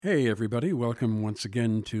Hey, everybody. Welcome once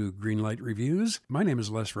again to Greenlight Reviews. My name is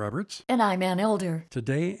Les Roberts. And I'm Ann Elder.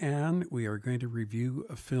 Today, Ann, we are going to review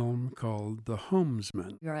a film called The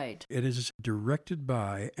Homesman. Right. It is directed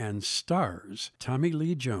by and stars Tommy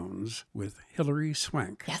Lee Jones with Hilary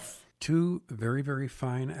Swank. Yes. Two very, very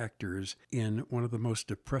fine actors in one of the most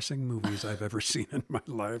depressing movies I've ever seen in my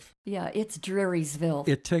life. Yeah, it's Drearysville.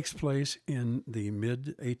 It takes place in the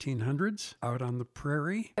mid-1800s, out on the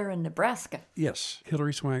prairie. They're in Nebraska. Yes,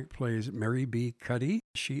 Hilary Swank plays Mary B. Cuddy.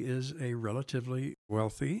 She is a relatively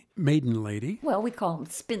wealthy maiden lady. Well, we call them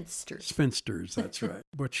spinsters. Spinsters, that's right.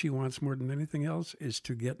 What she wants more than anything else is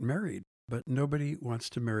to get married. But nobody wants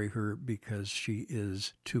to marry her because she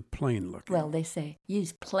is too plain looking. Well, they say,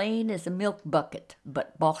 use plain as a milk bucket,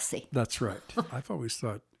 but bossy. That's right. I've always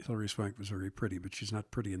thought Hilary Swank was very pretty, but she's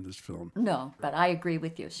not pretty in this film. No, but I agree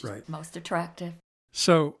with you. She's Right. most attractive.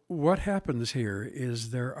 So what happens here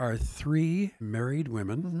is there are three married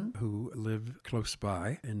women who live close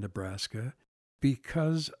by in Nebraska.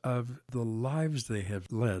 Because of the lives they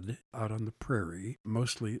have led out on the prairie,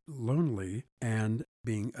 mostly lonely and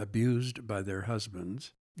being abused by their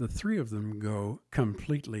husbands, the three of them go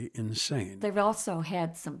completely insane. They've also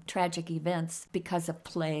had some tragic events because of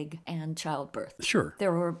plague and childbirth. Sure.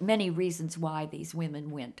 There were many reasons why these women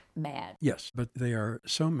went mad. Yes, but they are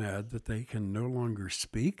so mad that they can no longer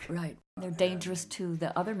speak. Right. They're dangerous to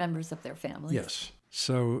the other members of their family. Yes.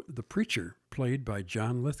 So the preacher, played by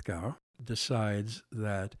John Lithgow, decides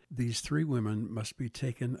that these three women must be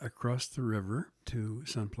taken across the river to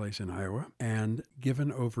someplace in Iowa and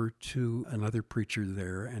given over to another preacher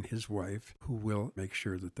there and his wife, who will make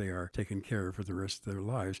sure that they are taken care of for the rest of their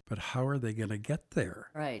lives. But how are they going to get there?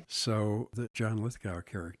 Right. So the John Lithgow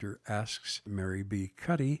character asks Mary B.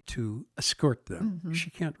 Cuddy to escort them. She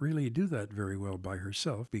can't really do that very well by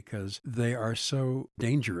herself because they are so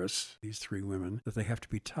dangerous, these three women, that they have to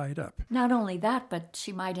be tied up. Not only that, but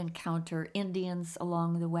she might encounter Indians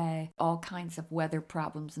along the way, all kinds of weather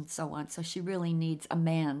problems and so on. So she really needs a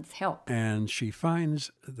man's help. And she finds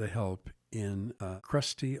the help in a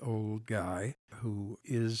crusty old guy who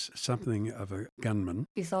is something of a gunman.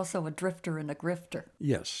 He's also a drifter and a grifter.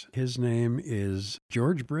 Yes, his name is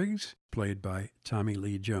George Briggs, played by Tommy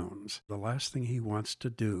Lee Jones. The last thing he wants to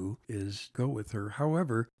do is go with her.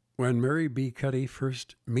 However, when Mary B. Cuddy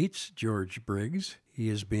first meets George Briggs, he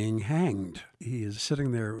is being hanged. He is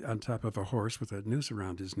sitting there on top of a horse with a noose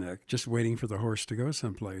around his neck, just waiting for the horse to go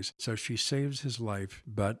someplace. So she saves his life,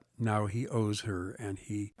 but now he owes her, and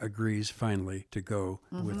he agrees finally to go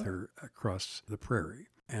with her across the prairie.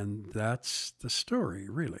 And that's the story,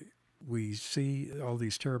 really. We see all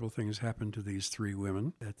these terrible things happen to these three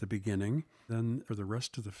women at the beginning. Then for the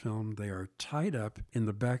rest of the film, they are tied up in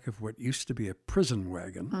the back of what used to be a prison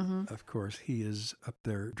wagon. Of course, he is up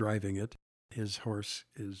there driving it. His horse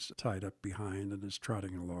is tied up behind and is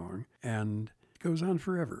trotting along. And it goes on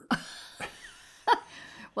forever.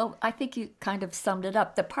 Well, I think you kind of summed it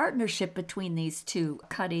up. The partnership between these two,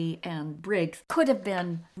 Cuddy and Briggs, could have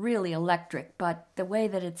been really electric, but the way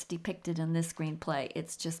that it's depicted in this screenplay,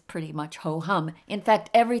 it's just pretty much ho-hum. In fact,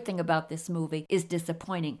 everything about this movie is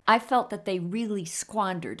disappointing. I felt that they really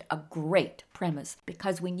squandered a great premise,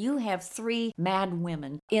 because when you have three mad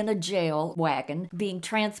women in a jail wagon being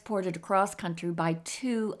transported across country by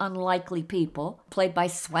two unlikely people, played by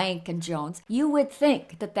Swank and Jones, you would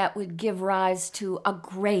think that that would give rise to a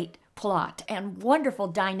great plot and wonderful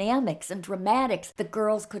dynamics and dramatics. The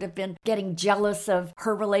girls could have been getting jealous of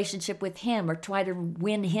her relationship with him or try to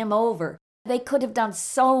win him over. They could have done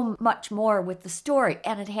so much more with the story,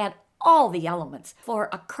 and it had all the elements for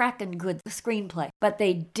a cracking good screenplay, but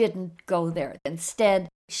they didn't go there. Instead,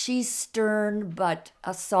 she's stern but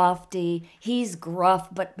a softie. He's gruff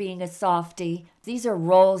but being a softie. These are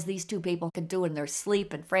roles these two people could do in their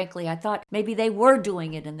sleep, and frankly, I thought maybe they were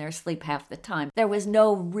doing it in their sleep half the time. There was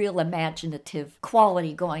no real imaginative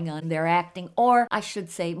quality going on in their acting, or I should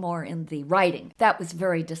say more in the writing. That was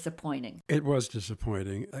very disappointing. It was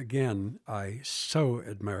disappointing. Again, I so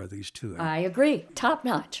admire these two. I agree. Top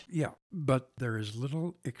notch. Yeah, but there is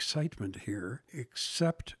little excitement here,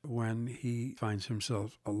 except when he finds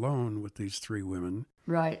himself alone with these three women.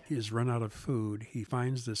 Right. He has run out of food. He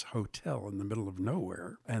finds this hotel in the middle of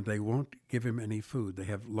nowhere, and they won't give him any food. They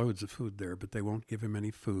have loads of food there, but they won't give him any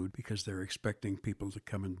food because they're expecting people to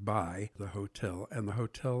come and buy the hotel. And the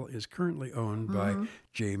hotel is currently owned by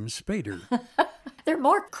James Spader. There are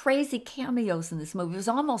more crazy cameos in this movie. It was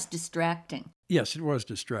almost distracting. Yes, it was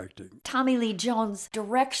distracting. Tommy Lee Jones'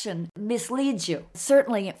 direction misleads you.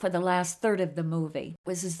 Certainly for the last third of the movie, it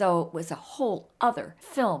was as though it was a whole other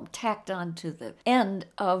film tacked on to the end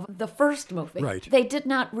of the first movie. Right. They did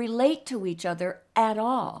not relate to each other at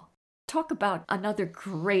all. Talk about another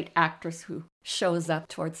great actress who shows up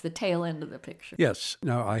towards the tail end of the picture. Yes.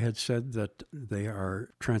 Now, I had said that they are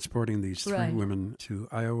transporting these three Right. women to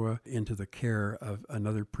Iowa into the care of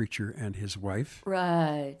another preacher and his wife.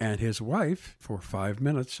 Right. And his wife, for 5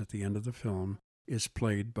 minutes at the end of the film, is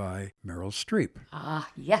played by Meryl Streep. Ah,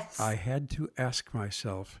 yes. I had to ask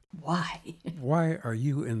myself, Why? why are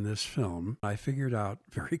you in this film? I figured out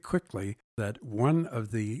very quickly that one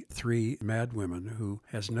of the three madwomen who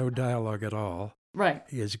has no dialogue at all Right.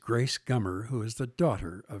 is Grace Gummer, who is the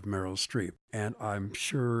daughter of Meryl Streep. And I'm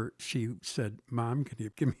sure she said, Mom, can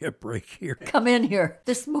you give me a break here? Come in here.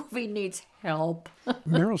 This movie needs help.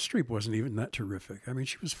 Meryl Streep wasn't even that terrific. I mean,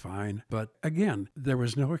 she was fine. But again, there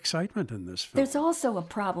was no excitement in this film. There's also a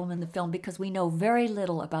problem in the film because we know very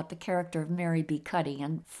little about the character of Mary B. Cuddy.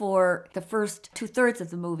 And for the first 2/3 of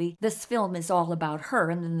the movie, this film is all about her.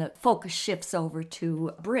 And then the focus shifts over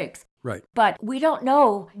to Briggs. Right. But we don't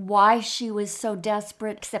know why she was so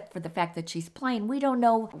desperate, except for the fact that she's plain. We don't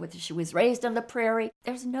know whether she was raised on the prairie.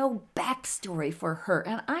 There's no backstory for her,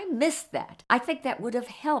 and I miss that. I think that would have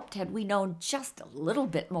helped had we known just a little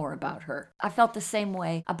bit more about her. I felt the same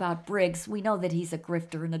way about Briggs. We know that he's a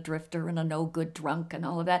grifter and a drifter and a no-good drunk and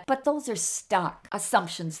all of that, but those are stock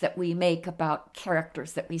assumptions that we make about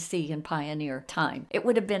characters that we see in pioneer time. It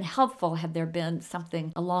would have been helpful had there been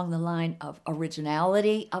something along the line of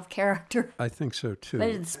originality of character. I think so, too.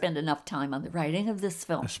 They didn't spend enough time on the writing of this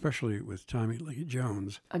film. Especially with Tommy Lee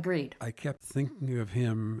Jones. Agreed. I kept thinking of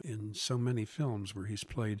him in so many films where he's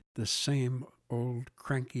played the same old,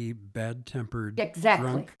 cranky, bad-tempered Exactly.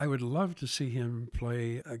 drunk. I would love to see him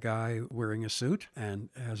play a guy wearing a suit and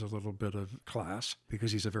has a little bit of class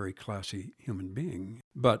because he's a very classy human being.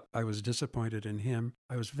 But I was disappointed in him.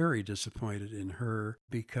 I was very disappointed in her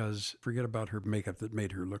because forget about her makeup that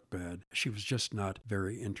made her look bad. She was just not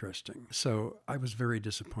very interesting. So I was very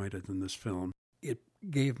disappointed in this film. It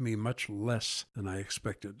gave me much less than I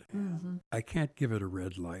expected. Mm-hmm. I can't give it a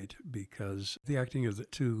red light because the acting of the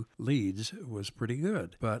two leads was pretty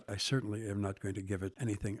good, but I certainly am not going to give it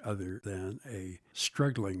anything other than a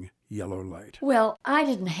struggling yellow light. Well, I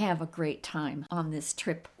didn't have a great time on this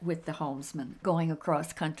trip with the Homesman going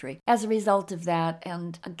across country. As a result of that,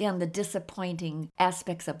 and again, the disappointing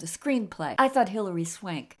aspects of the screenplay, I thought Hilary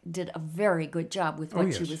Swank did a very good job with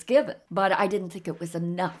what she was given, but I didn't think it was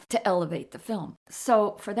enough to elevate the film.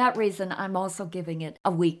 So for that reason, I'm also giving it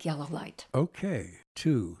a weak yellow light. Okay,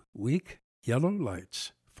 2 weak yellow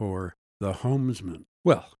lights for The Homesman.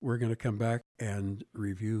 Well, we're going to come back and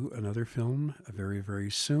review another film very, very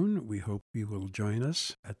soon. We hope you will join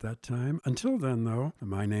us at that time. Until then, though,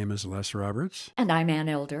 my name is Les Roberts. And I'm Ann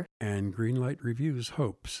Elder. And Greenlight Reviews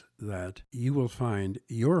hopes that you will find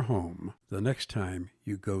your home the next time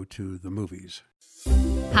you go to the movies.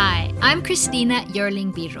 Hi, I'm Christina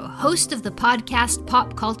Yerling Biro, host of the podcast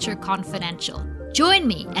Pop Culture Confidential. Join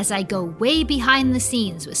me as I go way behind the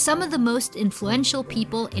scenes with some of the most influential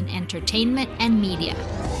people in entertainment and media.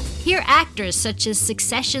 Hear actors such as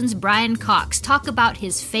Succession's Brian Cox talk about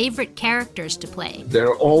his favorite characters to play.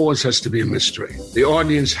 There always has to be a mystery. The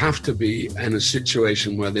audience have to be in a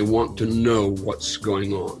situation where they want to know what's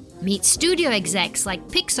going on. Meet studio execs like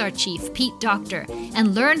Pixar chief Pete Docter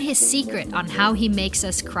and learn his secret on how he makes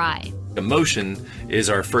us cry. Emotion is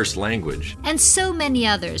our first language. And so many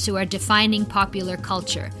others who are defining popular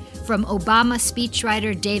culture, from Obama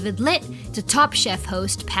speechwriter David Litt to Top Chef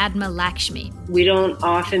host Padma Lakshmi. We don't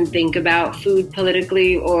often think about food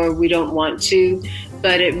politically, or we don't want to,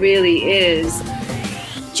 but it really is.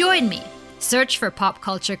 Join me. Search for Pop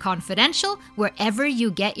Culture Confidential wherever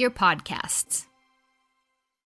you get your podcasts.